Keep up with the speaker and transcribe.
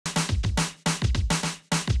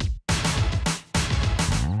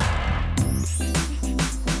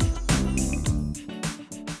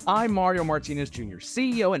I'm Mario Martinez Jr.,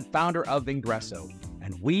 CEO and founder of Ingresso,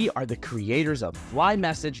 and we are the creators of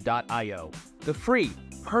flymessage.io, the free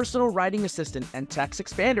personal writing assistant and text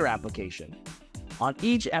expander application. On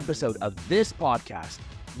each episode of this podcast,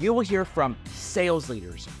 you will hear from sales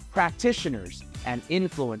leaders, practitioners, and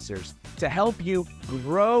influencers to help you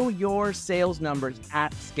grow your sales numbers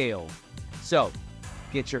at scale. So,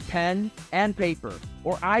 get your pen and paper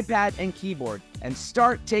or iPad and keyboard and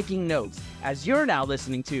start taking notes as you're now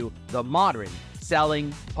listening to the Modern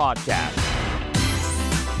Selling Podcast.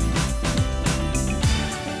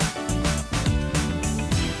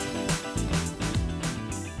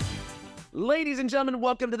 Ladies and gentlemen,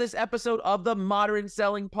 welcome to this episode of the Modern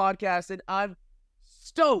Selling Podcast, and I'm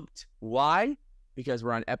stoked. Why? Because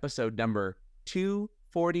we're on episode number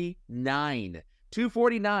 249.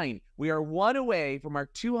 249. We are one away from our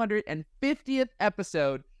 250th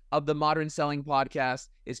episode of the Modern Selling Podcast.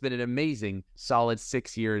 It's been an amazing, solid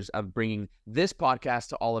 6 years of bringing this podcast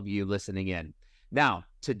to all of you listening in. Now,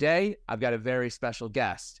 today, I've got a very special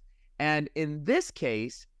guest. And in this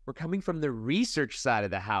case, we're coming from the research side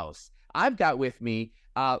of the house. I've got with me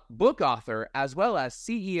book author as well as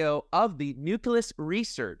CEO of the Nucleus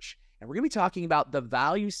Research. And we're going to be talking about the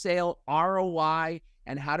value sale, ROI,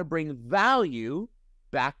 and how to bring value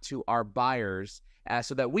back to our buyers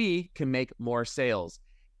so that we can make more sales.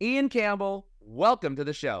 Ian Campbell, welcome to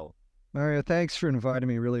the show. Mario, thanks for inviting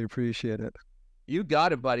me. Really appreciate it. You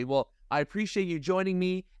got it, buddy. Well, I appreciate you joining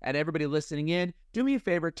me and everybody listening in. Do me a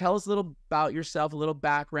favor, tell us a little about yourself, a little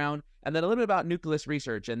background, and then a little bit about Nucleus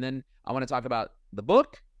Research. And then I want to talk about the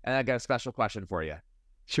book, and I got a special question for you.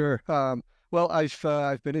 Sure. Well,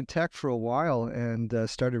 I've been in tech for a while and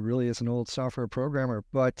started really as an old software programmer,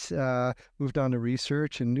 but moved on to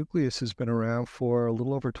research, and Nucleus has been around for a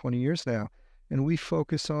little over 20 years now. And we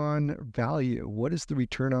focus on value. What is the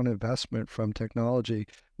return on investment from technology?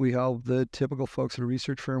 We help the typical folks at a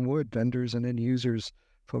research firm would, vendors and end users,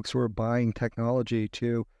 folks who are buying technology,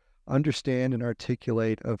 to understand and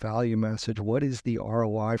articulate a value message. What is the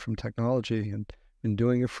ROI from technology? And been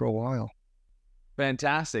doing it for a while.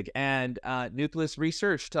 Fantastic. And Nucleus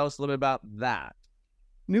Research, tell us a little bit about that.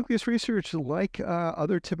 Nucleus Research, like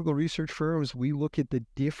other typical research firms, we look at the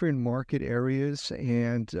different market areas,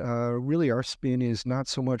 and really our spin is not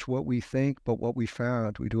so much what we think, but what we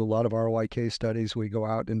found. We do a lot of ROI case studies. We go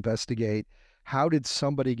out and investigate how did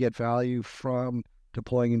somebody get value from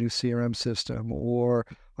deploying a new CRM system, or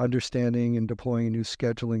understanding and deploying a new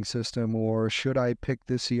scheduling system, or should I pick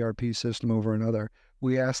this ERP system over another?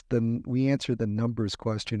 We answer the numbers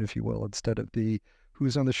question, if you will, instead of the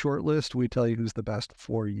who's on the short list. We tell you who's the best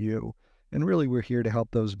for you. And really, we're here to help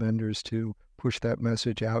those vendors to push that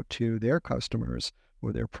message out to their customers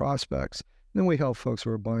or their prospects. And then we help folks who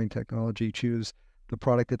are buying technology choose the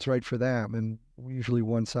product that's right for them. And usually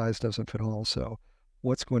one size doesn't fit all. So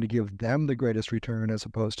what's going to give them the greatest return as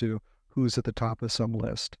opposed to who's at the top of some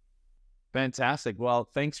list. Fantastic. Well,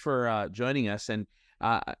 thanks for joining us. And,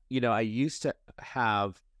 I used to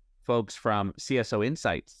have folks from CSO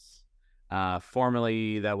Insights,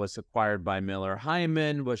 formerly that was acquired by Miller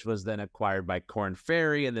Heiman, which was then acquired by Korn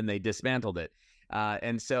Ferry, and then they dismantled it.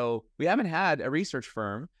 And so we haven't had a research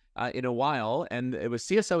firm in a while, and it was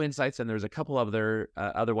CSO Insights, and there's a couple of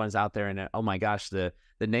other ones out there, and oh my gosh, the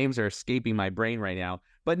names are escaping my brain right now.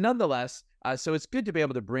 But nonetheless, so it's good to be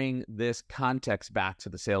able to bring this context back to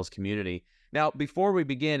the sales community. Now, before we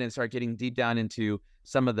begin and start getting deep down into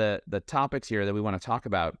some of the topics here that we want to talk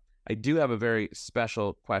about, I do have a very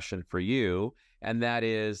special question for you, and that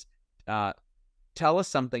is, tell us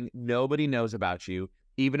something nobody knows about you,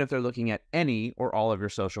 even if they're looking at any or all of your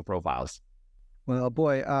social profiles. Well,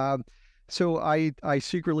 boy, so I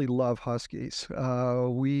secretly love Huskies.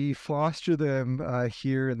 We foster them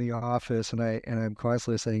here in the office, and I'm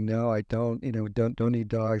constantly saying, no, I don't need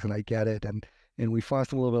dogs, and I get it, and we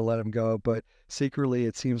foster them a little bit, let them go. But secretly,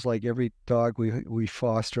 it seems like every dog we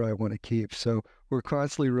foster, I want to keep. So we're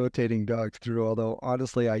constantly rotating dogs through, although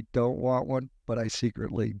honestly, I don't want one, but I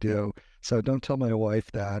secretly do. So don't tell my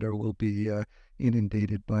wife that, or we'll be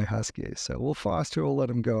inundated by Huskies. So we'll foster, we'll let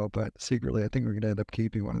them go, but secretly, I think we're going to end up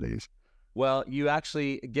keeping one of these. Well, you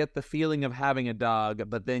actually get the feeling of having a dog,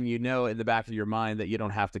 but then you know in the back of your mind that you don't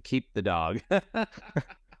have to keep the dog.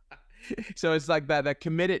 So it's like that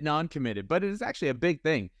committed, non-committed, but it is actually a big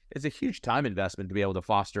thing. It's a huge time investment to be able to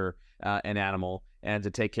foster an animal and to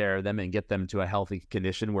take care of them and get them to a healthy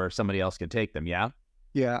condition where somebody else can take them. Yeah.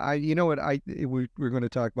 Yeah, you know what? We're going to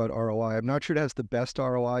talk about ROI. I'm not sure it has the best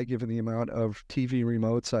ROI given the amount of TV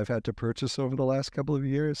remotes I've had to purchase over the last couple of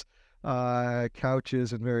years.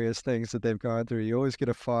 couches and various things that they've gone through. You always get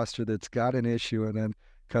a foster that's got an issue and then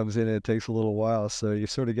comes in and it takes a little while. So you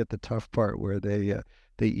sort of get the tough part where they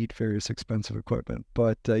eat various expensive equipment.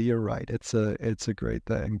 But you're right, it's a great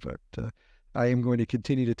thing. But I am going to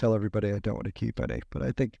continue to tell everybody I don't want to keep any, but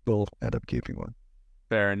I think we'll end up keeping one.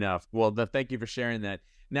 Fair enough. Well, thank you for sharing that.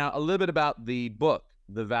 Now, a little bit about the book,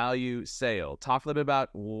 The Value Sale. Talk a little bit about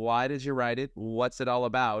why did you write it? What's it all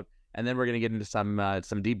about? And then we're going to get into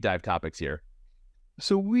some deep dive topics here.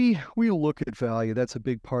 So we look at value. That's a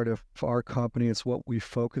big part of our company. It's what we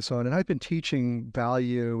focus on. And I've been teaching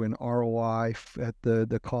value and ROI at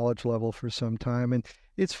the college level for some time. And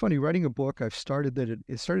it's funny, writing a book, I've started that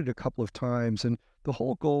it started a couple of times. And the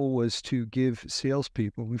whole goal was to give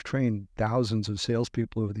salespeople, we've trained thousands of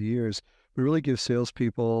salespeople over the years, we really give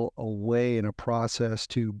salespeople a way and a process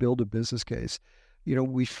to build a business case.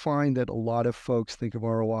 We find that a lot of folks think of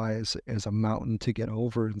ROI as a mountain to get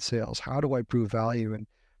over in sales. How do I prove value? And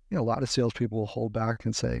a lot of salespeople will hold back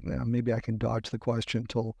and say, maybe I can dodge the question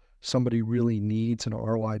until somebody really needs an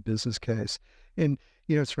ROI business case. And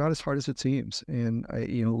it's not as hard as it seems. And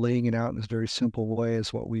laying it out in this very simple way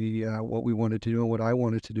is what we wanted to do and what I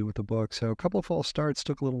wanted to do with the book. So a couple of false starts,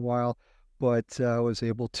 took a little while, but I was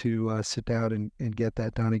able to sit down and get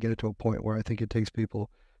that done and get it to a point where I think it takes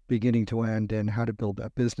people beginning to end, and how to build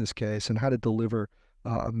that business case and how to deliver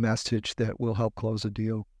a message that will help close a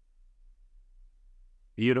deal.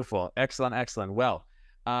 Beautiful. Excellent. Excellent. Well,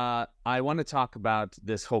 I want to talk about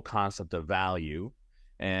this whole concept of value.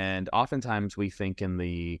 And oftentimes we think in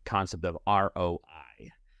the concept of ROI.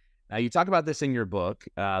 Now, you talk about this in your book,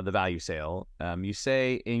 The Value Sale. You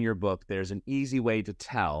say in your book, there's an easy way to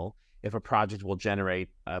tell if a project will generate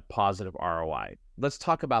a positive ROI. Let's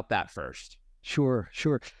talk about that first. Sure.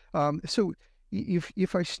 So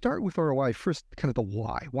if I start with ROI, first kind of the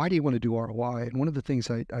why. Why do you want to do ROI? And one of the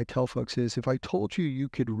things I tell folks is, if I told you you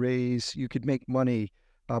could make money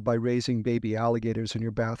by raising baby alligators in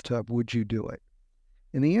your bathtub, would you do it?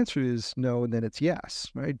 And the answer is no, and then it's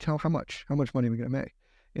yes, right? Tell how much money are we going to make?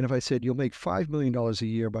 And if I said you'll make $5 million a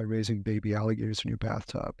year by raising baby alligators in your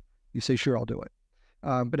bathtub, you say, sure, I'll do it.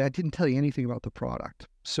 But I didn't tell you anything about the product.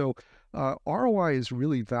 So ROI is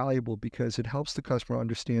really valuable because it helps the customer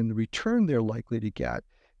understand the return they're likely to get,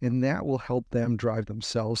 and that will help them drive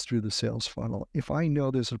themselves through the sales funnel. If I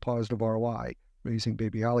know there's a positive ROI, raising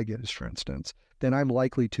baby alligators, for instance, then I'm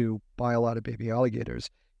likely to buy a lot of baby alligators,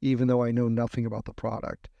 even though I know nothing about the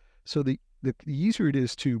product. So the easier it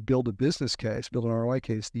is to build a business case, build an ROI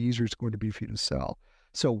case, the easier it's going to be for you to sell.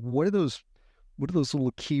 So what are those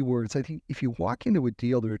little keywords? I think if you walk into a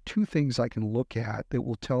deal, there are two things I can look at that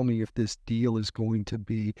will tell me if this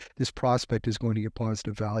prospect is going to get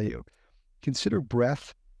positive value. Consider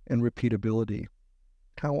breadth and repeatability.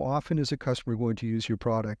 How often is a customer going to use your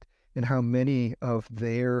product, and how many of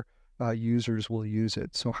their users will use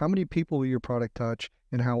it? So how many people will your product touch,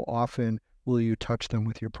 and how often will you touch them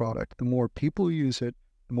with your product? The more people use it,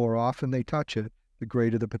 the more often they touch it, the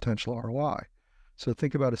greater the potential ROI. So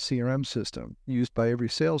think about a CRM system used by every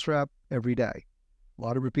sales rep every day. A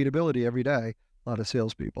lot of repeatability every day, a lot of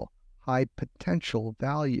salespeople. High potential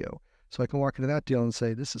value. So I can walk into that deal and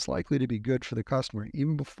say, this is likely to be good for the customer,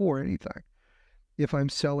 even before anything. If I'm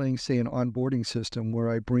selling, say, an onboarding system where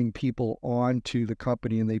I bring people onto the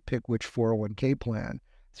company and they pick which 401k plan,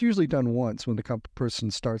 it's usually done once when the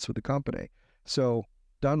person starts with the company. So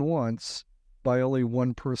done once by only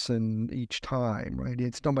one person each time, right?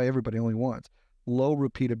 It's done by everybody only once. Low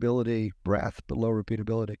repeatability, breadth, but low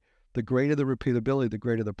repeatability. The greater the repeatability, the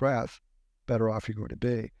greater the breadth, better off you're going to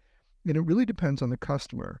be. And it really depends on the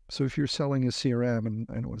customer. So if you're selling a CRM, and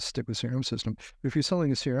I don't want to stick with CRM system, but if you're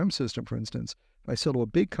selling a CRM system, for instance, if I sell to a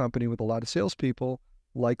big company with a lot of salespeople,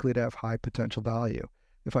 likely to have high potential value.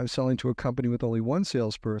 If I'm selling to a company with only one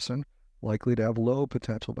salesperson, likely to have low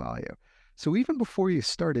potential value. So even before you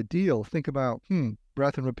start a deal, think about,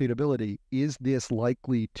 breadth and repeatability. Is this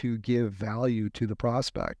likely to give value to the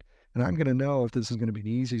prospect? And I'm going to know if this is going to be an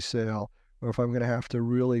easy sale, or if I'm going to have to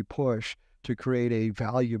really push to create a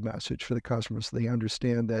value message for the customer so they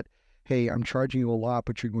understand that, hey, I'm charging you a lot,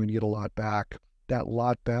 but you're going to get a lot back. That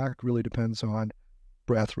lot back really depends on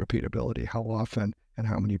breadth, repeatability, how often and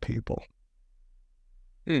how many people.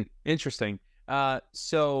 Interesting.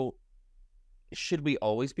 So should we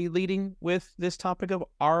always be leading with this topic of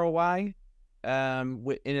ROI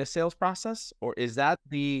in a sales process, or is that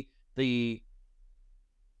the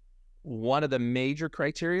one of the major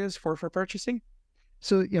criterias for purchasing?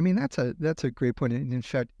 So, I mean, that's a great point. And in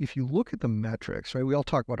fact, if you look at the metrics, right, we all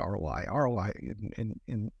talk about ROI,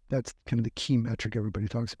 and that's kind of the key metric everybody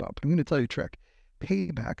talks about. But I'm going to tell you a trick.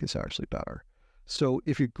 Payback is actually better. So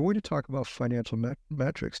if you're going to talk about financial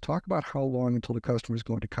metrics, talk about how long until the customer is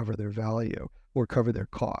going to cover their value. or cover their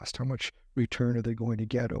cost. How much return are they going to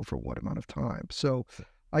get over what amount of time? So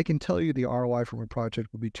I can tell you the ROI from a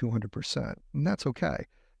project will be 200%, and that's okay.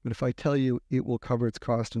 But if I tell you it will cover its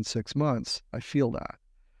cost in 6 months, I feel that.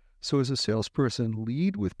 So as a salesperson,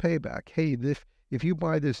 lead with payback. Hey, if you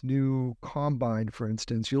buy this new combine, for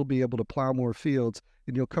instance, you'll be able to plow more fields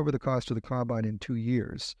and you'll cover the cost of the combine in 2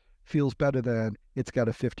 years. Feels better than it's got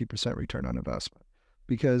a 50% return on investment,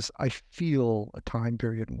 because I feel a time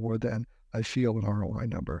period more than I feel an ROI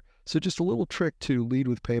number. So just a little trick to lead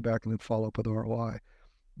with payback and then follow up with ROI.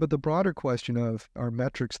 But the broader question of, are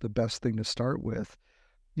metrics the best thing to start with?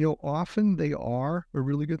 Often they are a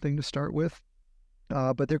really good thing to start with.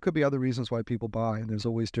 But there could be other reasons why people buy, and there's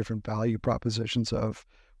always different value propositions of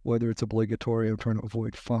whether it's obligatory, I'm trying to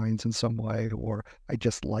avoid fines in some way, or I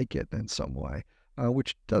just like it in some way,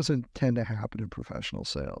 which doesn't tend to happen in professional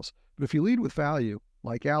sales. But if you lead with value,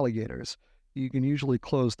 like alligators, you can usually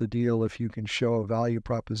close the deal if you can show a value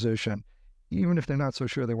proposition. Even if they're not so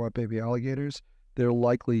sure they want baby alligators, they're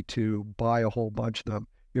likely to buy a whole bunch of them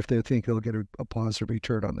if they think they'll get a positive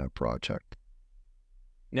return on that project.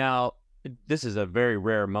 Now, this is a very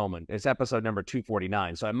rare moment. It's episode number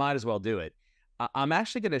 249, so I might as well do it. I'm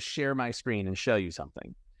actually going to share my screen and show you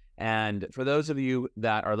something. And for those of you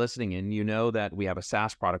that are listening in, you know that we have a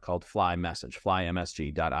SaaS product called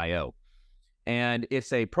flymsg.io. And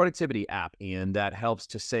it's a productivity app, Ian, that helps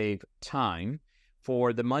to save time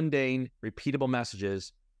for the mundane, repeatable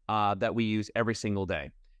messages that we use every single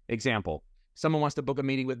day. Example, someone wants to book a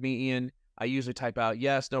meeting with me, Ian. I usually type out,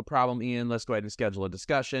 yes, no problem, Ian. Let's go ahead and schedule a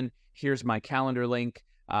discussion. Here's my calendar link.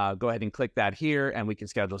 Go ahead and click that here, and we can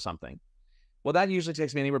schedule something. Well, that usually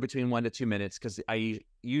takes me anywhere between 1 to 2 minutes, because I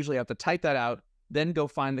usually have to type that out, then go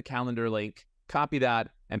find the calendar link, copy that,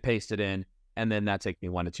 and paste it in, and then that takes me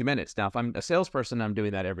 1 to 2 minutes. Now, if I'm a salesperson, I'm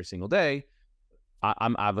doing that every single day,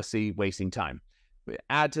 I'm obviously wasting time.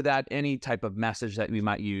 Add to that any type of message that we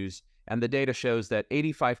might use, and the data shows that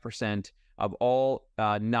 85% of all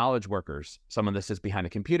knowledge workers, some of this is behind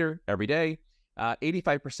a computer every day,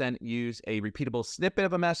 85% use a repeatable snippet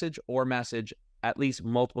of a message or message at least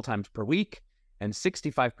multiple times per week, and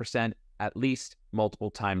 65% at least multiple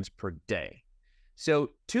times per day. So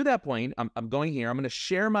to that point, I'm going here, I'm going to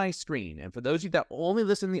share my screen. And for those of you that only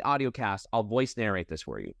listen to the audio cast, I'll voice narrate this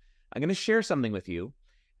for you. I'm going to share something with you,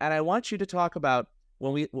 and I want you to talk about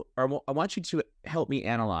I want you to help me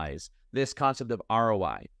analyze this concept of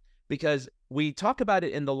ROI. Because we talk about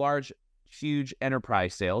it in the large, huge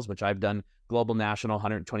enterprise sales, which I've done global, national,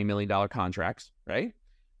 $120 million contracts, right?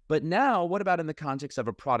 But now, what about in the context of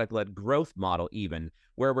a product-led growth model even,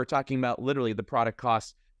 where we're talking about literally the product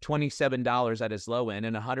costs $27 at its low end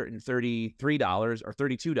and $133 or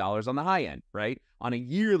 $32 on the high end, right? On a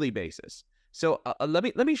yearly basis. So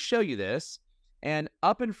let me show you this, and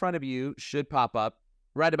up in front of you should pop up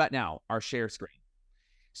right about now, our share screen.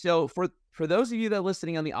 So for those of you that are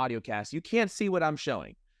listening on the audio cast, you can't see what I'm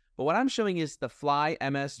showing. But what I'm showing is the Fly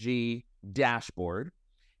MSG dashboard.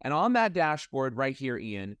 And on that dashboard right here,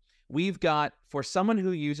 Ian, we've got, for someone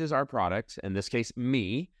who uses our product, in this case,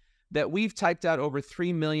 me, that we've typed out over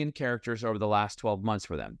 3 million characters over the last 12 months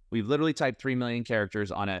for them. We've literally typed 3 million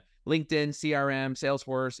characters on a LinkedIn, CRM,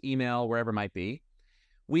 Salesforce, email, wherever it might be.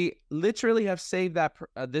 We literally have saved that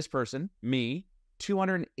this person, me,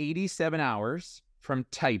 287 hours from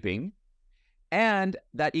typing, and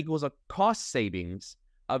that equals a cost savings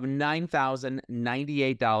of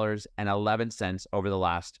 $9,098.11 over the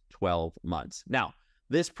last 12 months. Now,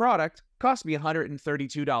 this product cost me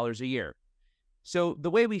 $132 a year. So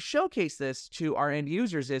the way we showcase this to our end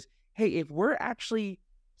users is, hey, if we're actually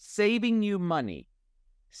saving you money,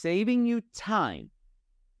 saving you time,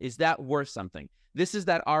 is that worth something? This is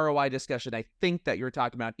that ROI discussion I think that you're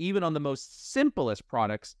talking about, even on the most simplest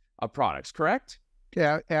products of products, correct?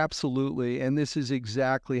 Yeah, absolutely. And this is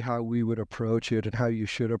exactly how we would approach it and how you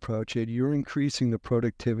should approach it. You're increasing the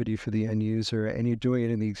productivity for the end user, and you're doing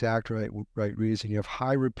it in the exact right reason. You have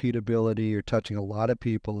high repeatability. You're touching a lot of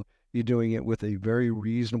people. You're doing it with a very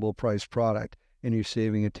reasonable priced product, and you're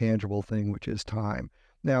saving a tangible thing, which is time.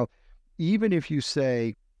 Now, even if you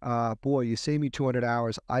say, boy, you saved me 200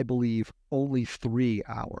 hours, I believe only 3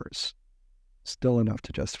 hours, still enough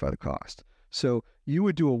to justify the cost. So you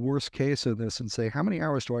would do a worst case of this and say, how many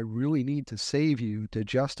hours do I really need to save you to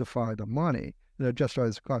justify the money, to justify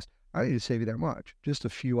the cost? I need to save you that much, just a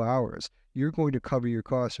few hours. You're going to cover your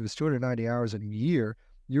cost. If it's 290 hours in a year,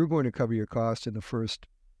 you're going to cover your cost in the first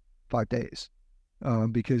 5 days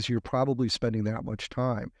because you're probably spending that much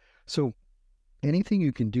time. So anything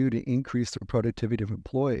you can do to increase the productivity of an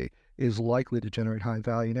employee is likely to generate high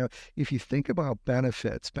value. Now, if you think about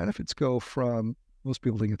benefits go from Most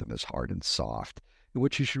people think of them as hard and soft. And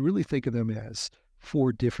what you should really think of them as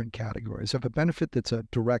 4 different categories. I have a benefit that's a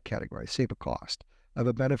direct category, save a cost. I have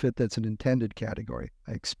a benefit that's an intended category.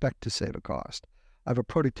 I expect to save a cost. I have a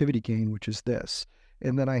productivity gain, which is this.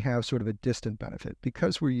 And then I have sort of a distant benefit.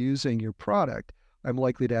 Because we're using your product, I'm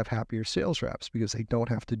likely to have happier sales reps because they don't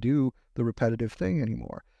have to do the repetitive thing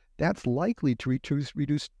anymore. That's likely to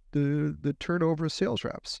reduce the turnover of sales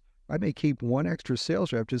reps. I may keep one extra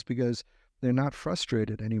sales rep just because they're not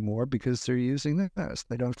frustrated anymore because they're using this.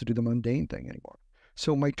 They don't have to do the mundane thing anymore.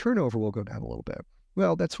 So my turnover will go down a little bit.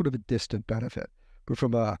 Well, that's sort of a distant benefit. But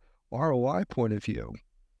from a ROI point of view,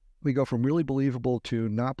 we go from really believable to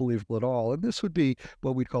not believable at all. And this would be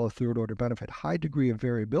what we'd call a third order benefit, high degree of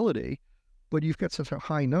variability, but you've got such a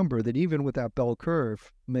high number that even with that bell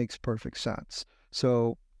curve makes perfect sense.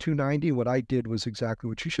 So 290, what I did was exactly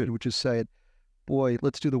what you should, which is say, boy,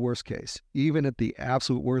 let's do the worst case. Even at the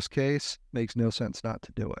absolute worst case, makes no sense not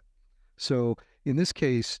to do it. So in this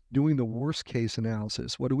case, doing the worst case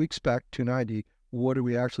analysis, what do we expect? 290. What do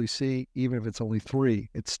we actually see? Even if it's only 3,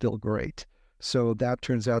 it's still great. So that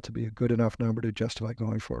turns out to be a good enough number to justify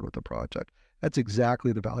going forward with the project. That's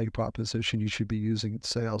exactly the value proposition you should be using in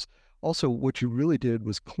sales. Also, what you really did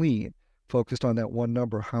was clean, focused on that one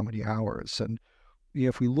number, how many hours. And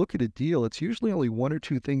if we look at a deal, it's usually only 1 or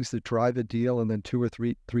 2 things that drive a deal and then 2 or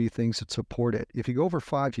 3 things that support it. If you go over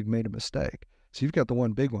 5, you've made a mistake. So you've got the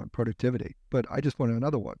one big one, productivity. But I just want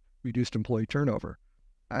another one, reduced employee turnover.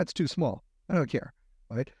 That's too small. I don't care,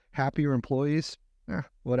 right? Happier employees,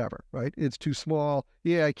 whatever, right? It's too small.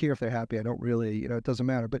 Yeah, I care if they're happy. I don't really, it doesn't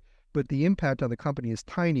matter. But the impact on the company is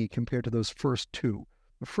tiny compared to those first 2.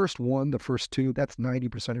 The first 1, the first 2, that's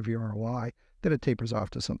 90% of your ROI. Then it tapers off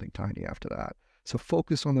to something tiny after that. So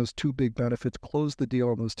focus on those 2 big benefits, close the deal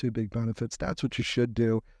on those 2 big benefits. That's what you should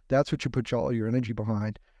do. That's what you put all your energy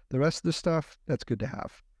behind. The rest of the stuff, that's good to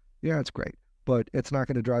have. Yeah, it's great, but it's not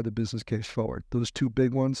going to drive the business case forward. Those 2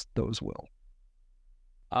 big ones, those will.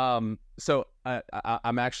 So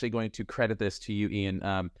I'm actually going to credit this to you,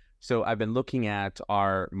 Ian. So I've been looking at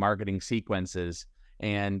our marketing sequences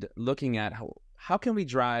and looking at how can we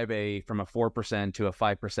drive from a 4% to a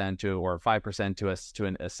 5% or 5% to a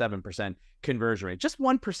 7% conversion rate, just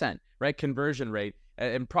 1%, right? Conversion rate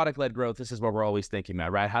and product-led growth. This is what we're always thinking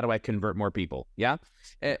about, right? How do I convert more people? Yeah.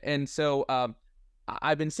 And so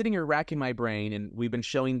I've been sitting here racking my brain, and we've been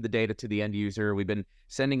showing the data to the end user. We've been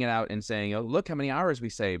sending it out and saying, oh, look how many hours we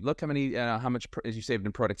saved. Look how much you saved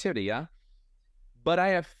in productivity. Yeah. But I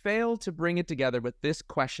have failed to bring it together with this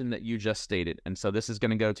question that you just stated. And so this is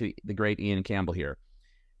going to go to the great Ian Campbell here.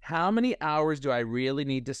 How many hours do I really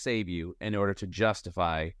need to save you in order to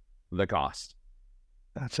justify the cost?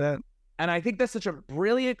 That's it. And I think that's such a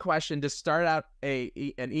brilliant question to start out an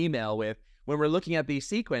email with when we're looking at these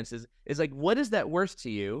sequences. Is like, what is that worth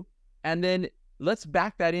to you? And then let's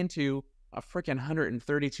back that into a freaking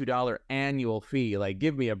 $132 annual fee. Like,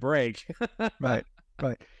 give me a break. Right.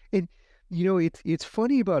 And it's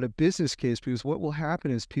funny about a business case, because what will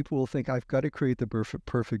happen is people will think, I've got to create the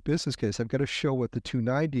perfect business case. I've got to show what the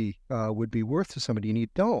 290 would be worth to somebody. And you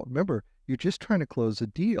don't. Remember, you're just trying to close a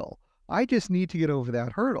deal. I just need to get over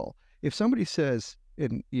that hurdle. If somebody says,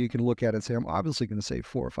 and you can look at it and say, I'm obviously going to save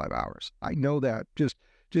 4 or 5 hours. I know that. Just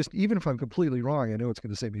even if I'm completely wrong, I know it's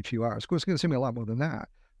going to save me a few hours. Of course, it's going to save me a lot more than that.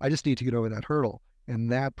 I just need to get over that hurdle. And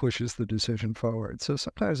that pushes the decision forward. So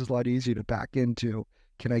sometimes it's a lot easier to back into,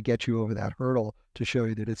 can I get you over that hurdle, to show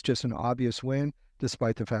you that it's just an obvious win,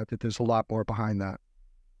 despite the fact that there's a lot more behind that.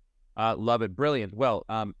 Love it. Brilliant. Well,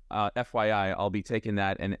 FYI, I'll be taking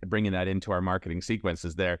that and bringing that into our marketing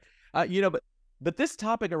sequences there. But this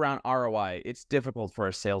topic around ROI, it's difficult for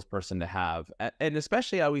a salesperson to have. And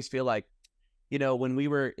especially I always feel like,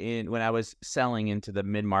 when I was selling into the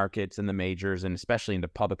mid-markets and the majors, and especially into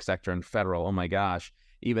public sector and federal, oh my gosh,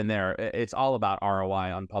 even there, it's all about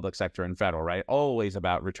ROI on public sector and federal, right? Always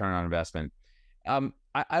about return on investment. I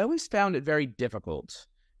always found it very difficult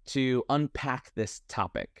to unpack this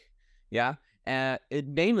topic. Yeah.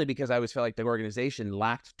 Namely because I always felt like the organization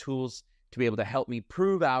lacked tools to be able to help me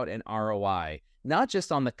prove out an ROI, not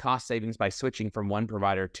just on the cost savings by switching from one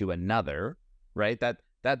provider to another, right? That's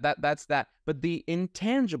that. But the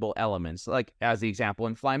intangible elements, like as the example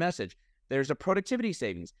in Fly Message, there's a productivity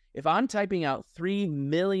savings. If I'm typing out 3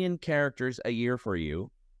 million characters a year for you,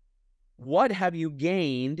 what have you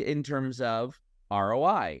gained in terms of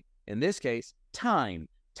ROI? In this case, time.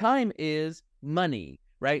 Time is money,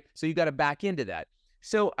 right? So you got to back into that.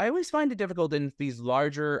 So I always find it difficult in these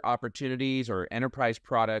larger opportunities or enterprise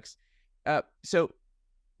products. So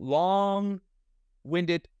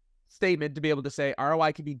long-winded statement to be able to say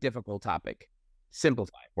ROI can be a difficult topic.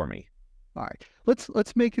 Simplify for me. All right,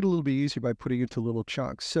 let's make it a little bit easier by putting it into little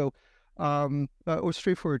chunks. So, or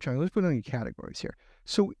straightforward chunks. Let's put it in categories here.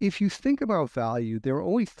 So, if you think about value, there are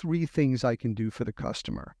only three things I can do for the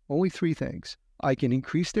customer. Only three things. I can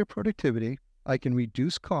increase their productivity, I can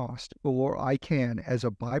reduce cost, or I can, as a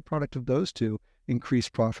byproduct of those two, increase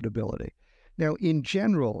profitability. Now, in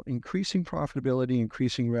general, increasing profitability,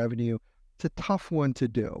 increasing revenue, it's a tough one to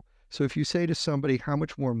do. So if you say to somebody, how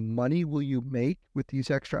much more money will you make with these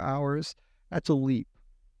extra hours? That's a leap.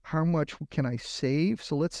 How much can I save?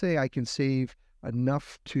 So let's say I can save I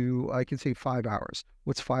can save 5 hours.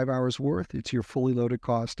 What's 5 hours worth? It's your fully loaded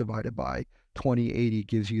cost divided by 2080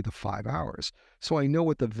 gives you the 5 hours. So I know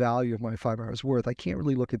what the value of my 5 hours worth. I can't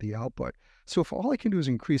really look at the output. So if all I can do is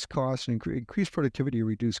increase costs and increase productivity,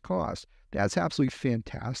 reduce costs, that's absolutely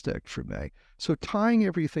fantastic for me. So tying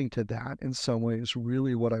everything to that in some way is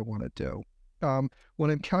really what I want to do. When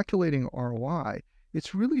I'm calculating ROI,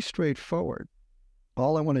 it's really straightforward.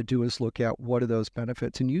 All I want to do is look at what are those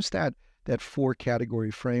benefits and use that four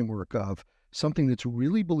category framework of something that's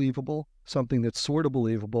really believable, something that's sort of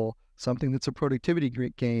believable, something that's a productivity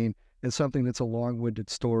gain, and something that's a long-winded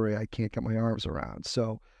story I can't get my arms around.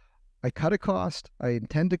 So I cut a cost, I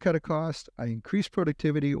intend to cut a cost, I increase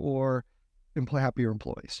productivity, or employ happier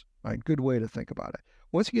employees. All right, good way to think about it.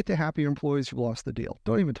 Once you get to happier employees, you've lost the deal.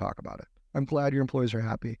 Don't even talk about it. I'm glad your employees are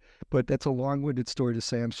happy, but that's a long-winded story to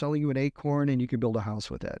say, I'm selling you an acorn and you can build a house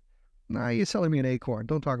with it. Nah, you're selling me an acorn.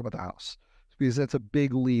 Don't talk about the house, because that's a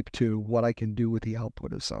big leap to what I can do with the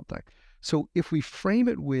output of something. So if we frame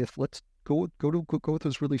it with, let's go with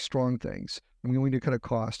those really strong things. I'm going to cut a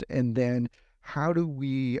cost, and then how do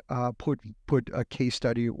we put a case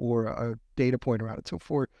study or a data point around it? So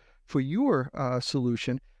for your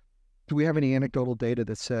solution, do we have any anecdotal data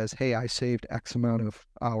that says, hey, I saved X amount of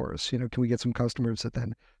hours? Can we get some customers that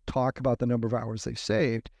then talk about the number of hours they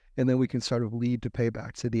saved, and then we can sort of lead to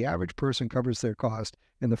payback. So the average person covers their cost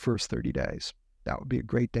in the first 30 days. That would be a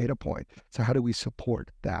great data point. So how do we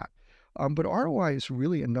support that? But ROI is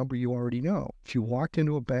really a number you already know. If you walked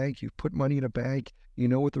into a bank, you've put money in a bank, you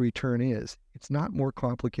know what the return is. It's not more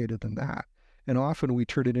complicated than that. And often we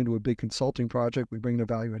turn it into a big consulting project. We bring in a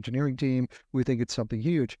value engineering team. We think it's something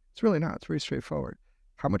huge. It's really not. It's very straightforward.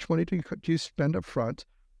 How much money do you spend up front?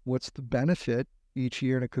 What's the benefit each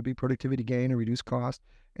year? And it could be productivity gain or reduced cost.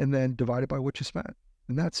 And then divide it by what you spent.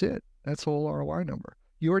 And that's it. That's the whole ROI number.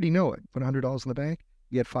 You already know it. Put $100 in the bank,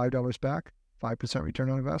 you get $5 back, 5% return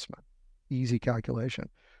on investment. Easy calculation.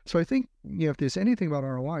 So I think, if there's anything about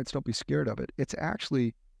ROI, it's don't be scared of it. It's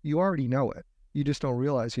actually, you already know it. You just don't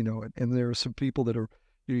realize you know it. And there are some people that are,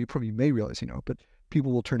 you probably may realize you know it, but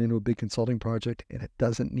people will turn into a big consulting project, and it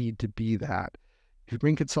doesn't need to be that. If you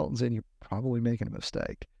bring consultants in, you're probably making a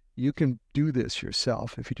mistake. You can do this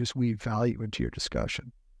yourself if you just weave value into your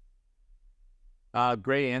discussion.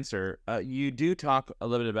 Great answer. You do talk a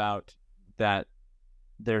little bit about that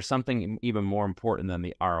there's something even more important than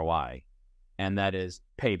the ROI, and that is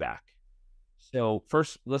payback. So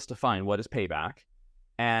first, let's define what is payback,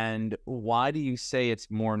 and why do you say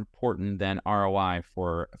it's more important than ROI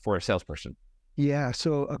for a salesperson? Yeah,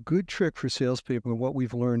 so a good trick for salespeople, and what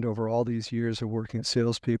we've learned over all these years of working with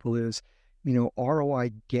salespeople is, ROI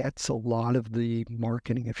gets a lot of the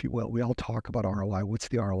marketing, if you will. We all talk about ROI. What's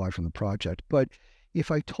the ROI from the project? But if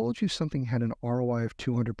I told you something had an ROI of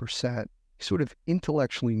 200%, you sort of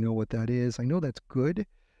intellectually know what that is. I know that's good.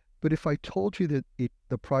 But if I told you that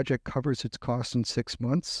the project covers its cost in 6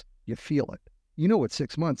 months, you feel it. You know what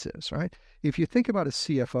 6 months is, right? If you think about a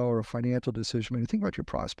CFO or a financial decision maker, think about your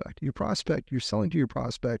prospect. Your prospect, you're selling to your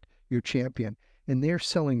prospect, your champion, and they're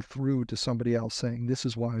selling through to somebody else saying, this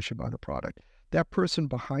is why I should buy the product. That person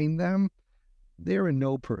behind them, they're a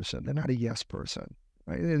no person. They're not a yes person,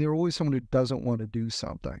 right? They're always someone who doesn't want to do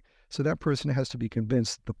something. So that person has to be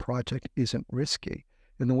convinced the project isn't risky.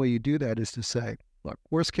 And the way you do that is to say, look,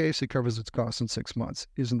 worst case, it covers its cost in 6 months.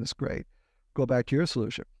 Isn't this great? Go back to your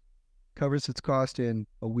solution. Covers its cost in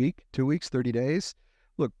a week, 2 weeks, 30 days.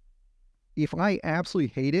 Look, if I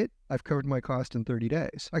absolutely hate it, I've covered my cost in 30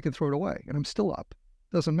 days. I can throw it away and I'm still up.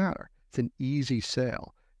 Doesn't matter. It's an easy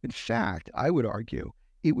sale. In fact, I would argue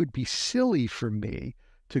it would be silly for me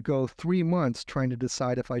to go 3 months trying to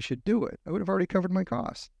decide if I should do it. I would have already covered my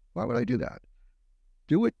costs. Why would I do that?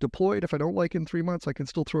 Do it, deploy it. If I don't like it in 3 months, I can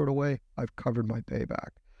still throw it away. I've covered my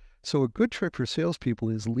payback. So a good trick for salespeople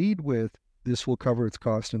is lead with, this will cover its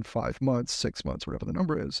cost in 5 months, 6 months, whatever the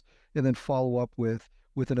number is, and then follow up with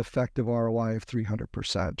an effective ROI of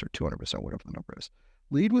 300% or 200%, whatever the number is.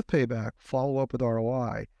 Lead with payback, follow up with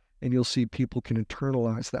ROI, and you'll see people can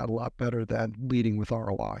internalize that a lot better than leading with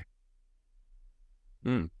ROI.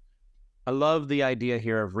 I love the idea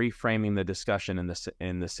here of reframing the discussion in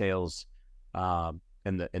the sales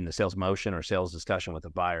in the sales motion or sales discussion with the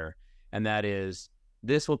buyer, and that is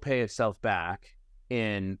this will pay itself back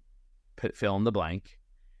in fill in the blank,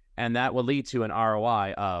 and that will lead to an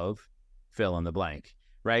ROI of fill in the blank,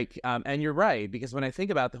 right? And you're right, because when I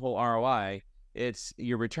think about the whole ROI, it's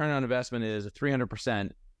your return on investment is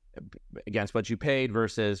 300% against what you paid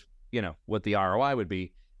versus, what the ROI would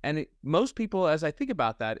be. And most people, as I think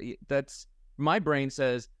about that, that's my brain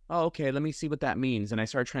says, oh, okay, let me see what that means. And I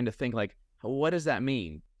start trying to think like, what does that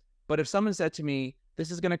mean? But if someone said to me, this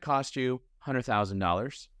is going to cost you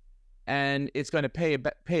 $100,000 and it's going to pay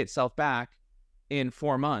itself back in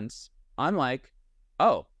 4 months, I'm like,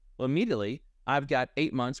 oh, well, immediately I've got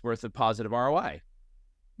 8 months worth of positive ROI.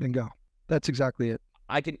 Bingo. That's exactly it.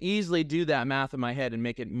 I can easily do that math in my head and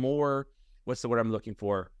make it more, what's the word I'm looking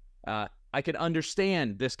for? I can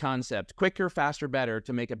understand this concept quicker, faster, better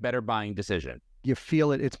to make a better buying decision. You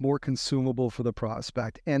feel it. It's more consumable for the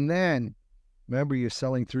prospect. And then remember, you're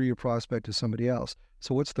selling through your prospect to somebody else.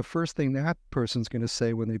 So what's the first thing that person's going to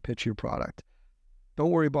say when they pitch your product?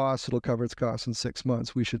 Don't worry, boss, it'll cover its costs in 6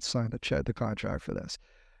 months. We should sign the contract for this.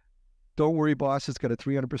 Don't worry, boss, it's got a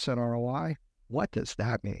 300% ROI. What does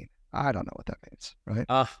that mean? I don't know what that means, right?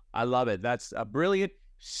 I love it. That's brilliant.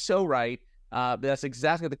 So right. That's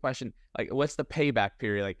exactly the question. Like, what's the payback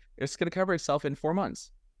period? Like, it's going to cover itself in 4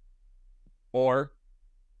 months. Or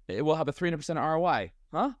it will have a 300% ROI.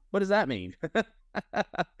 Huh? What does that mean?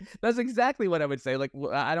 That's exactly what I would say. Like,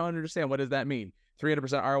 I don't understand. What does that mean?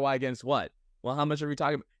 300% ROI against what? Well, how much are we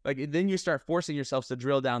talking about? Like, then you start forcing yourself to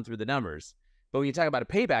drill down through the numbers. But when you talk about a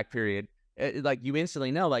payback period, like, you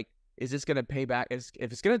instantly know, like, is this going to pay back? If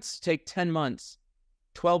it's going to take 10 months,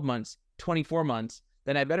 12 months, 24 months,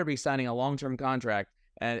 then I better be signing a long-term contract.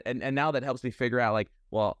 And now that helps me figure out, like,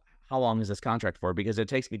 well, how long is this contract for? Because it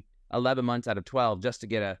takes me 11 months out of 12 just to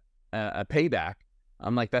get a payback.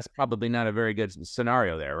 I'm like, that's probably not a very good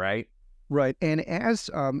scenario there, right? Right. And as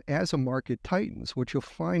a market tightens, what you'll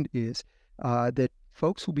find is that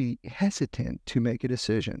folks will be hesitant to make a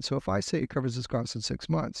decision. So if I say it covers this cost in 6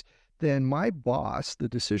 months, then my boss, the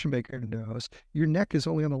decision maker, knows your neck is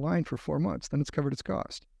only on the line for 4 months. Then it's covered its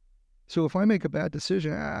cost. So if I make a bad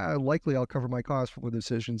decision, likely I'll cover my cost for the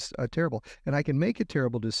decision's terrible. And I can make a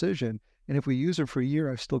terrible decision, and if we use it for a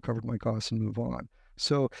year, I've still covered my costs and move on.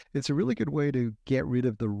 So it's a really good way to get rid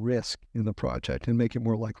of the risk in the project and make it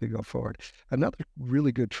more likely to go forward. Another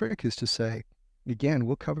really good trick is to say, again,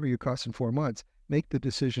 we'll cover your costs in 4 months. Make the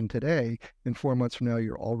decision today, and 4 months from now,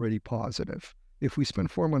 you're already positive. If we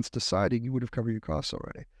spend 4 months deciding, you would have covered your costs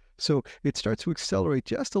already. So it starts to accelerate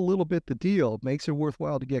just a little bit the deal, makes it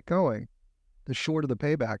worthwhile to get going. The shorter the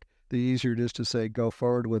payback, the easier it is to say, go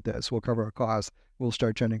forward with this. We'll cover our costs. We'll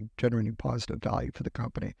start generating positive value for the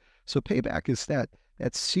company. So payback is that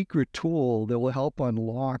secret tool that will help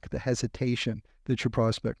unlock the hesitation that your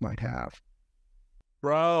prospect might have.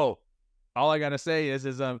 Bro, all I got to say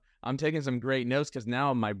is I'm taking some great notes because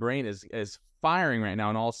now my brain is firing right now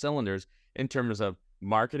on all cylinders in terms of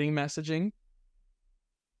marketing messaging,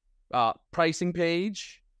 pricing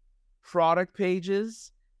page, product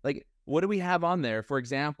pages. Like, what do we have on there? For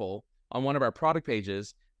example, on one of our product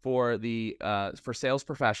pages for for sales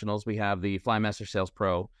professionals, we have the FlyMaster Sales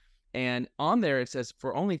Pro. And on there, it says,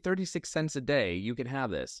 for only 36 cents a day, you can have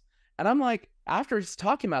this. And I'm like, after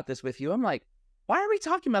talking about this with you, I'm like, why are we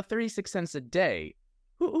talking about 36 cents a day?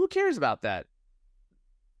 Who cares about that?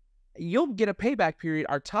 You'll get a payback period.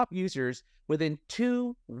 Our top users within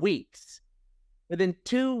 2 weeks,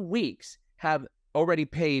 have already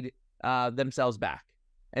paid themselves back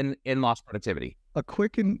and in lost productivity. A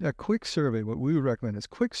quick survey, what we would recommend is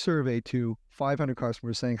quick survey to 500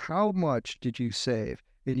 customers saying, how much did you save?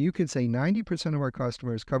 And you can say 90% of our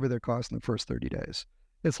customers cover their costs in the first 30 days.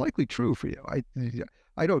 It's likely true for you.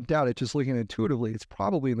 I don't doubt it. Just looking intuitively, it's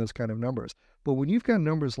probably in those kind of numbers. But when you've got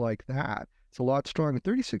numbers like that, it's a lot stronger.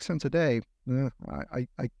 36 cents a day,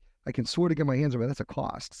 I can sort of get my hands around. That's a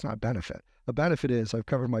cost. It's not a benefit. A benefit is I've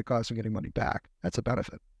covered my costs and getting money back. That's a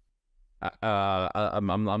benefit.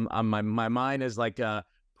 My mind is like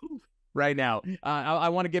poof right now. I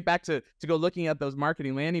want to get back to go looking at those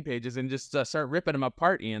marketing landing pages and just start ripping them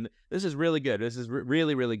apart, Ian. This is really good. This is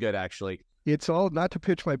really, really good, actually. It's all, not to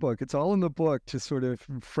pitch my book, it's all in the book to sort of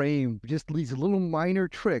frame just these little minor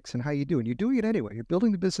tricks and how you do it. You're doing it anyway. You're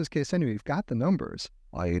building the business case anyway. You've got the numbers.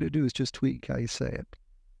 All you got to do is just tweak how you say it.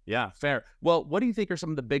 Yeah, fair. Well, what do you think are some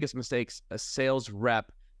of the biggest mistakes a sales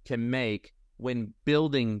rep can make when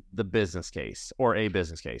building the business case or a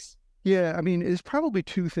business case? Yeah, I mean, it's probably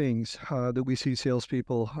two things that we see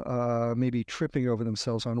salespeople maybe tripping over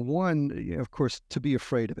themselves on. One, of course, to be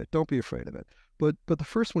afraid of it. Don't be afraid of it. But the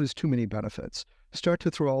first one is too many benefits. Start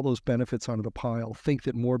to throw all those benefits onto the pile. Think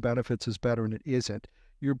that more benefits is better, and it isn't.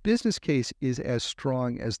 Your business case is as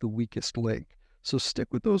strong as the weakest link. So stick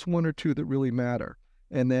with those one or two that really matter,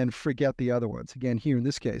 and then forget the other ones. Again, here in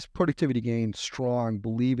this case, productivity gain, strong,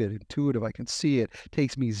 believe it, intuitive. I can see it.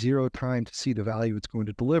 Takes me zero time to see the value it's going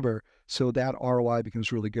to deliver. So that ROI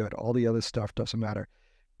becomes really good. All the other stuff doesn't matter.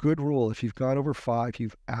 Good rule. If you've gone over 5,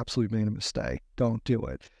 you've absolutely made a mistake. Don't do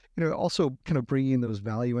it. Also kind of bringing in those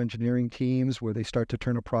value engineering teams where they start to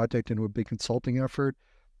turn a project into a big consulting effort.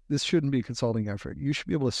 This shouldn't be a consulting effort. You should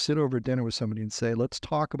be able to sit over dinner with somebody and say, let's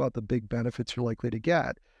talk about the big benefits you're likely to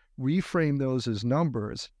get. Reframe those as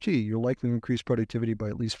numbers. Gee, you're likely to increase productivity by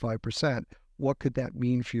at least 5%. What could that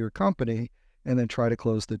mean for your company? And then try to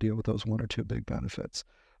close the deal with those one or two big benefits.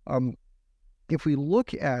 If we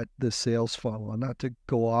look at the sales funnel, and not to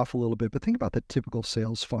go off a little bit, but think about the typical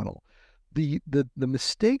sales funnel. The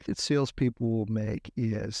mistake that salespeople will make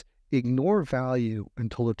is ignore value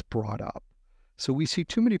until it's brought up. So we see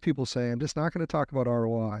too many people saying, I'm just not going to talk about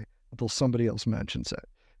ROI until somebody else mentions it.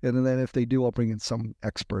 And then if they do, I'll bring in some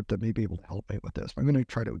expert that may be able to help me with this. I'm going to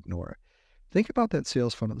try to ignore it. Think about that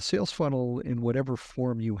sales funnel. The sales funnel, in whatever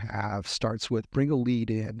form you have, starts with bring a lead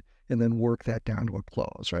in and then work that down to a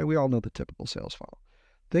close, right? We all know the typical sales funnel.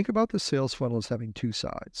 Think about the sales funnel as having two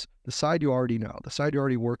sides. The side you already know, the side you're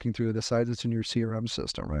already working through, the side that's in your CRM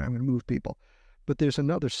system, right? I'm going to move people. But there's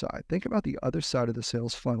another side. Think about the other side of the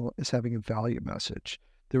sales funnel as having a value message.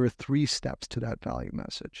 There are 3 steps to that value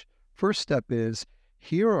message. First step is,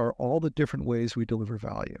 here are all the different ways we deliver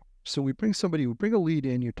value. So we bring a lead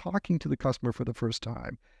in, you're talking to the customer for the first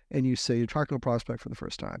time, and you say, you're talking to a prospect for the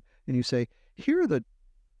first time, and you say, here are the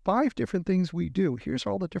 5 different things we do. Here's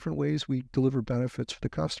all the different ways we deliver benefits for the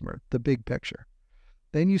customer, the big picture.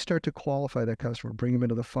 Then you start to qualify that customer, bring them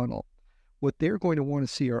into the funnel. What they're going to want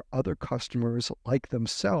to see are other customers like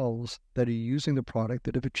themselves that are using the product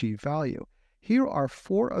that have achieved value. Here are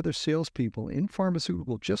 4 other salespeople in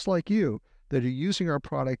pharmaceutical, just like you, that are using our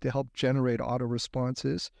product to help generate auto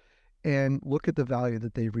responses, and look at the value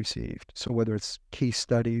that they've received. So whether it's case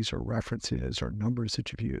studies or references or numbers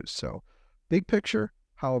that you've used. So big picture,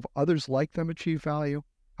 how have others like them achieve value?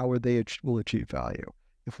 How will achieve value?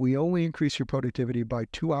 If we only increase your productivity by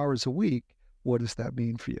 2 hours a week, what does that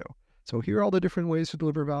mean for you? So here are all the different ways to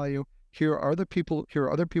deliver value. Here are other people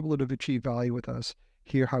that have achieved value with us.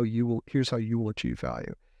 Here's how you will achieve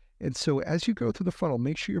value. And so as you go through the funnel,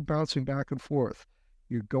 make sure you're bouncing back and forth.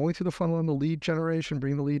 You're going through the funnel on the lead generation,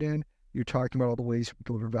 bring the lead in. You're talking about all the ways you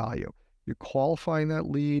deliver value. You're qualifying that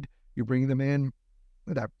lead. You're bringing them in,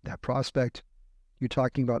 that prospect. You're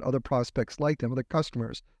talking about other prospects like them, other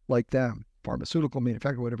customers like them, pharmaceutical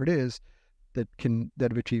manufacturer, whatever it is, that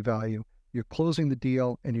have achieved value. You're closing the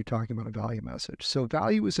deal, and you're talking about a value message. So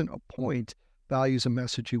value isn't a point. Value is a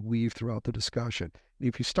message you weave throughout the discussion. And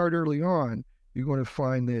if you start early on, you're going to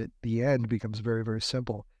find that the end becomes very, very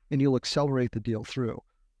simple, and you'll accelerate the deal through.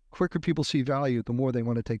 Quicker people see value, the more they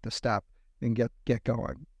want to take the step and get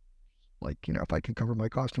going. Like, if I can cover my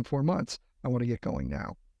cost in 4 months, I want to get going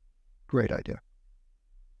now. Great idea.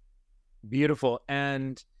 Beautiful.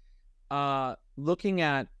 And looking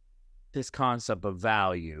at this concept of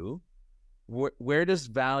value, where does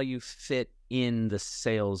value fit in the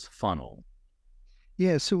sales funnel?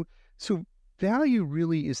 Yeah, so value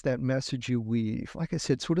really is that message you weave. Like I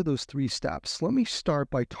said, sort of those 3 steps. Let me start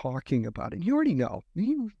by talking about it. You already know.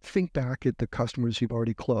 You think back at the customers you've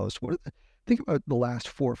already closed. Think about the last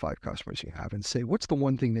 4 or 5 customers you have and say, what's the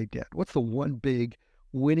one thing they did? What's the one big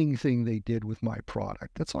winning thing they did with my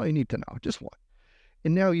product? That's all you need to know, just one.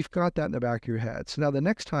 And now you've got that in the back of your head. So now the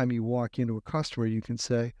next time you walk into a customer, you can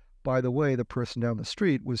say, by the way, the person down the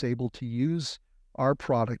street was able to use our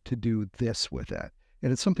product to do this with it.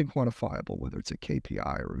 And it's something quantifiable, whether it's a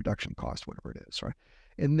KPI or reduction cost, whatever it is, right?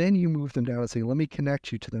 And then you move them down and say, let me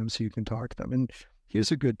connect you to them so you can talk to them. And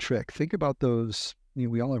here's a good trick. Think about those,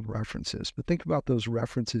 we all have references, but think about those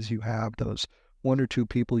references you have, those 1 or 2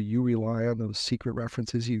 people you rely on, those secret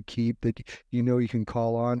references you keep that you can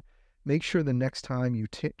call on. Make sure the next time you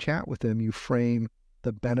chat with them, you frame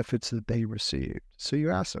the benefits that they received. So you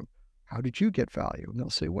ask them, how did you get value? And they'll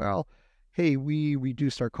say, well, hey, we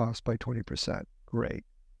reduced our cost by 20%. Great.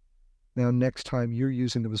 Now, next time you're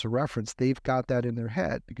using them as a reference, they've got that in their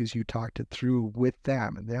head because you talked it through with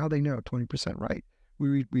them. And now they know 20% right.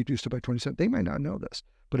 We reduced it by 20%. They might not know this,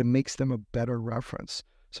 but it makes them a better reference.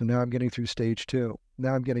 So now I'm getting through stage 2.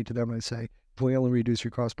 Now I'm getting to them and I say, if we only reduce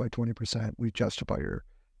your cost by 20%, we justify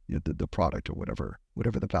the product or whatever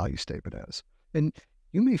the value statement is. And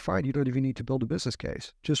you may find you don't even need to build a business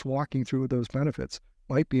case. Just walking through those benefits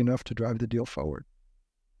might be enough to drive the deal forward.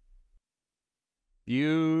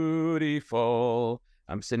 Beautiful.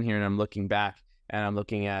 I'm sitting here and I'm looking back and I'm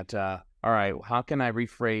looking at, all right, how can I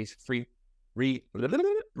rewind?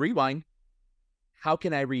 How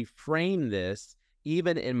can I reframe this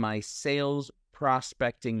even in my sales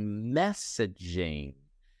prospecting messaging,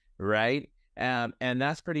 right? And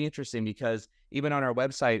that's pretty interesting because even on our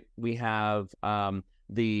website, we have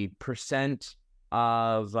the percent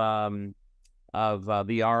of the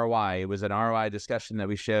ROI. It was an ROI discussion that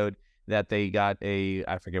we showed that they got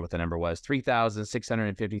I forget what the number was,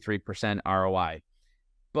 3,653% ROI.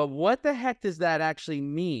 But what the heck does that actually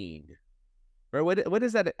mean? Or what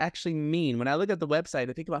does that actually mean? When I look at the website,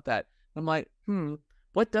 I think about that. I'm like,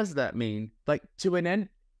 what does that mean? Like, to an end,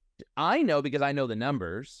 I know because I know the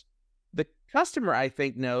numbers. The customer, I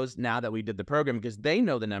think, knows now that we did the program because they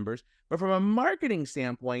know the numbers. But from a marketing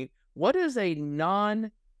standpoint, what is a non-party,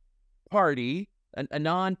 a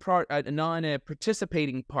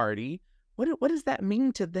non-participating party? What does that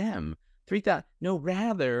mean to them? 3,000? No,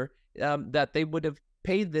 rather that they would have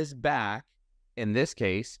paid this back, in this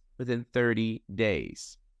case, within 30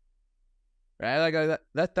 days. Right? Like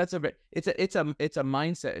it's a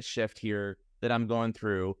mindset shift here that I'm going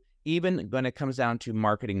through, even when it comes down to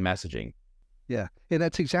marketing messaging. Yeah, and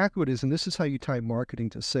that's exactly what it is. And this is how you tie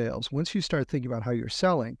marketing to sales. Once you start thinking about how you're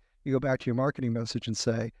selling, you go back to your marketing message and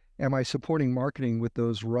say, am I supporting marketing with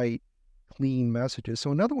those right, clean messages?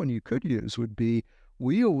 So another one you could use would be,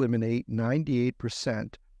 we eliminate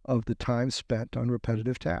 98% of the time spent on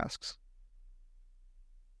repetitive tasks.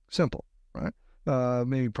 Simple, right?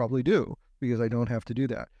 Maybe probably do, because I don't have to do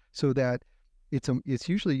that. So that it's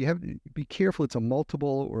usually, you have to be careful. It's a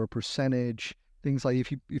multiple or a percentage. Things like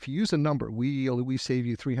if you use a number, we save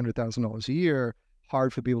you $300,000 a year.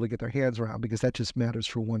 Hard for people to get their hands around because that just matters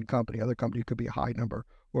for one company. Other company could be a high number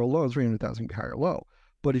or a low. 300,000 could be high or low.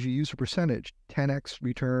 But if you use a percentage, 10x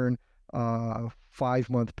return,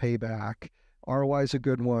 5-month payback. ROI is a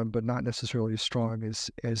good one, but not necessarily as strong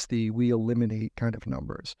as the we eliminate kind of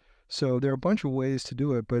numbers. So there are a bunch of ways to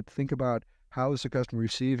do it, but think about, how is the customer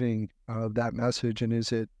receiving that message, and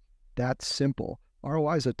is it that simple?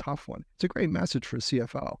 ROI is a tough one. It's a great message for a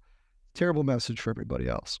CFO. Terrible message for everybody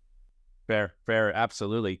else. Fair,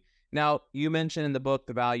 absolutely. Now, you mentioned in the book,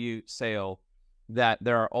 The Value Sale, that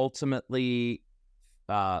there are ultimately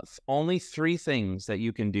only 3 things that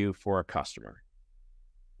you can do for a customer.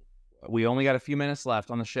 We only got a few minutes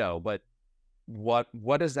left on the show, but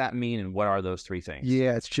what does that mean, and what are those 3 things?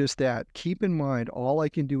 Yeah, it's just that. Keep in mind, all I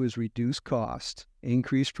can do is reduce cost,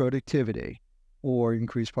 increase productivity, or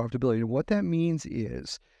increase profitability. And what that means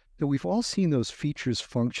is that we've all seen those features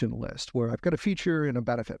function list where I've got a feature and a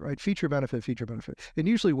benefit, right? Feature, benefit, feature, benefit. And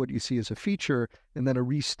usually what you see is a feature and then a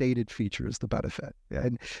restated feature is the benefit.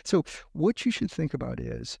 And so what you should think about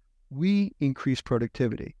is, we increase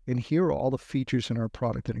productivity, and here are all the features in our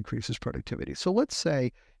product that increases productivity. So let's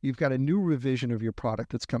say you've got a new revision of your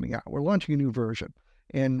product that's coming out. We're launching a new version,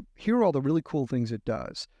 and here are all the really cool things it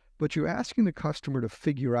does. But you're asking the customer to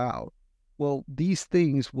figure out, well, these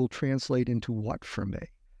things will translate into what for me?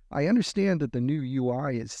 I understand that the new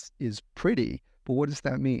UI is pretty, but what does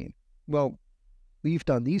that mean? Well, we've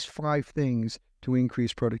done these 5 things to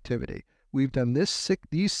increase productivity. We've done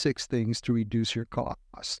these 6 things to reduce your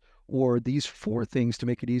costs, or these 4 things to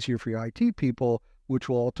make it easier for your IT people, which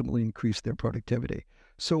will ultimately increase their productivity.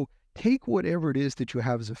 So take whatever it is that you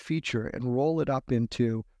have as a feature and roll it up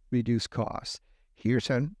into reduce costs. Here's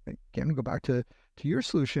how, again, go back to your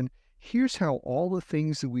solution. Here's how all the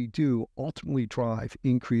things that we do ultimately drive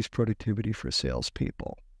increased productivity for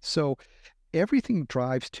salespeople. So everything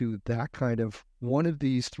drives to that kind of one of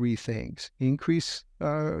these 3 things: increase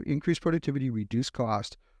productivity, reduce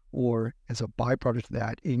cost, or as a byproduct of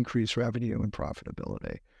that, increase revenue and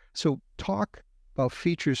profitability. So talk about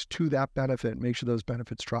features to that benefit, make sure those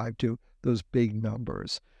benefits drive to those big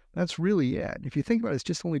numbers. That's really it. If you think about it, it's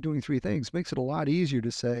just only doing 3 things. It makes it a lot easier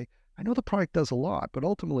to say, I know the product does a lot, but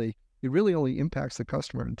ultimately it really only impacts the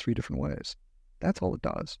customer in 3 different ways. That's all it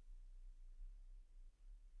does.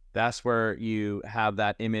 That's where you have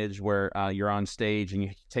that image where you're on stage and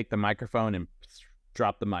you take the microphone and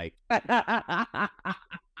drop the mic.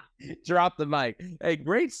 Drop the mic. Hey,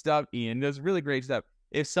 great stuff, Ian. That's really great stuff.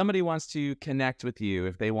 If somebody wants to connect with you,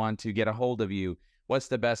 if they want to get a hold of you, what's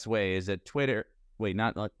the best way? Is it Twitter? wait,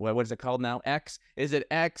 not what is it called now? X? Is it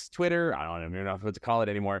X, Twitter? I don't even know what to call it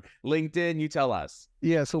anymore. LinkedIn, you tell us.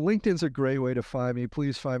 Yeah, so LinkedIn's a great way to find me.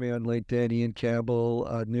 Please find me on LinkedIn, Ian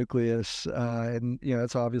Campbell, Nucleus, and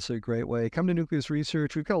that's obviously a great way. Come to Nucleus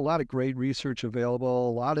Research. We've got a lot of great research available.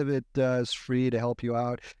 A lot of it is free to help you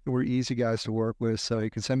out. We're easy guys to work with, so you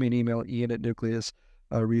can send me an email, Ian@Nucleus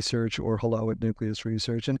Research, or hello@Nucleus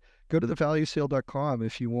Research, and go to thevaluesale.com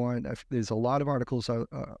if you want. There's a lot of articles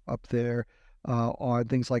up there on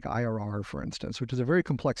things like IRR, for instance, which is a very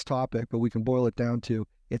complex topic, but we can boil it down to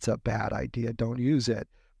it's a bad idea. Don't use it.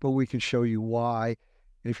 But we can show you why.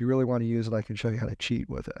 If you really want to use it, I can show you how to cheat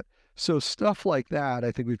with it. So stuff like that,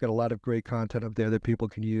 I think we've got a lot of great content up there that people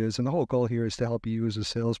can use. And the whole goal here is to help you as a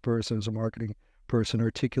salesperson, as a marketing person,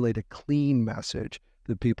 articulate a clean message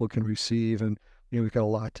that people can receive. And we've got a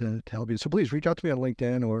lot to help you. So please reach out to me on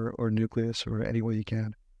LinkedIn or Nucleus or any way you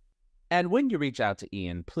can. And when you reach out to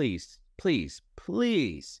Ian, please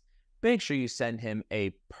make sure you send him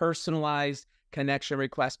a personalized connection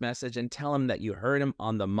request message and tell him that you heard him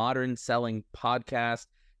on the Modern Selling podcast.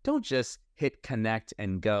 Don't just hit connect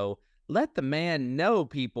and go. Let the man know,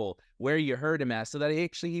 people, where you heard him at, so that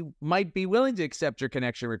he might be willing to accept your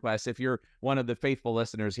connection request if you're one of the faithful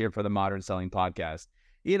listeners here for the Modern Selling podcast.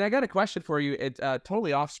 Ian, I got a question for you. It's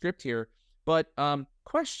totally off script here, but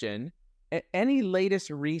question, any latest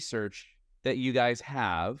research that you guys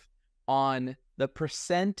have on the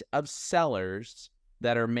percent of sellers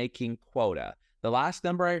that are making quota? The last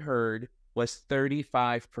number I heard was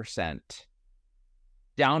 35%,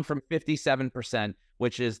 down from 57%,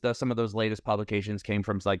 which is some of those latest publications came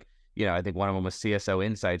from, like, I think one of them was CSO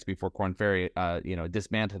Insights before Korn Ferry,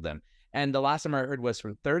 dismantled them. And the last number I heard was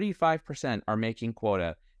from 35% are making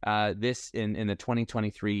quota this in the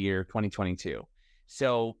 2023 year, 2022.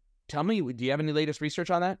 So tell me, do you have any latest research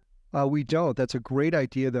on that? We don't. That's a great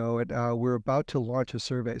idea, though. And we're about to launch a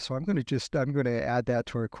survey. So I'm going to add that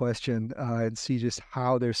to our question and see just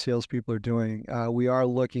how their salespeople are doing. We are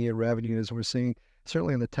looking at revenues. We're seeing,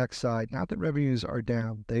 certainly on the tech side, not that revenues are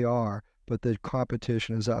down. They are, but the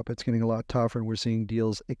competition is up. It's getting a lot tougher, and we're seeing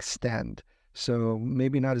deals extend. So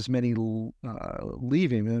maybe not as many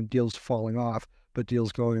leaving and deals falling off, but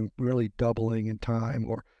deals going really doubling in time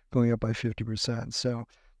or going up by 50%. So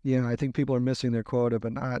I think people are missing their quota,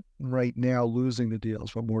 but not right now losing the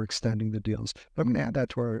deals, but more extending the deals. But I'm going to add that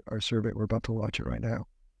to our survey. We're about to launch it right now.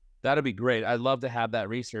 That'd be great. I'd love to have that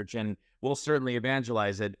research, and we'll certainly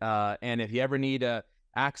evangelize it. And if you ever need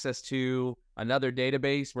access to another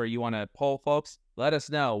database where you want to poll folks, let us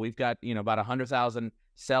know. We've got about 100,000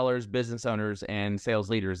 sellers, business owners, and sales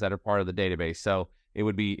leaders that are part of the database. So it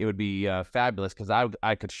would be fabulous, because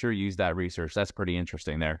I could sure use that research. That's pretty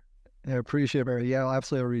interesting there. I appreciate it, Barry. Yeah, I'll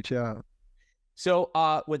absolutely reach out. So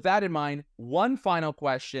with that in mind, one final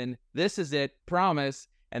question. This is it, promise,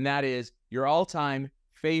 and that is your all-time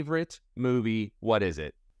favorite movie. What is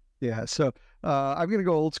it? Yeah, so I'm going to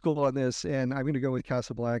go old school on this, and I'm going to go with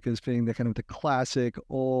Casablanca as being the classic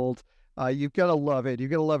old. You've got to love it. You've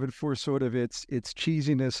got to love it for sort of its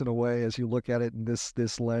cheesiness in a way as you look at it in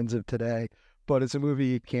this lens of today. But it's a movie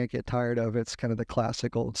you can't get tired of. It's kind of the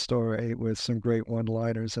classic old story with some great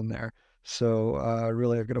one-liners in there. So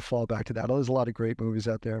really, I'm going to fall back to that. There's a lot of great movies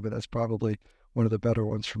out there, but that's probably one of the better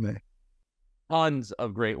ones for me. Tons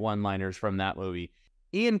of great one-liners from that movie.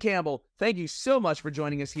 Ian Campbell, thank you so much for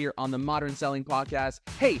joining us here on the Modern Selling Podcast.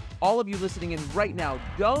 Hey, all of you listening in right now,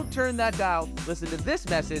 don't turn that dial. Listen to this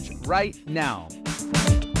message right now.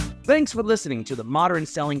 Thanks for listening to the Modern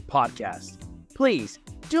Selling Podcast. Please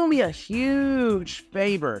do me a huge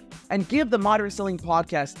favor and give the Modern Selling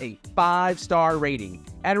Podcast a 5-star rating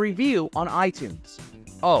and review on iTunes.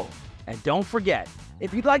 Oh, and don't forget,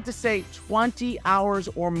 if you'd like to save 20 hours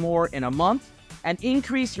or more in a month and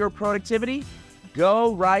increase your productivity,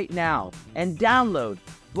 go right now and download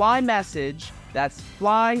Fly Message, that's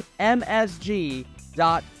flymsg.io,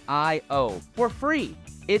 for free.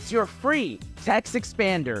 It's your free text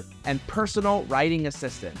expander and personal writing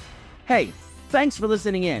assistant. Hey, thanks for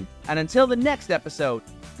listening in, and until the next episode,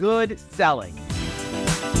 good selling.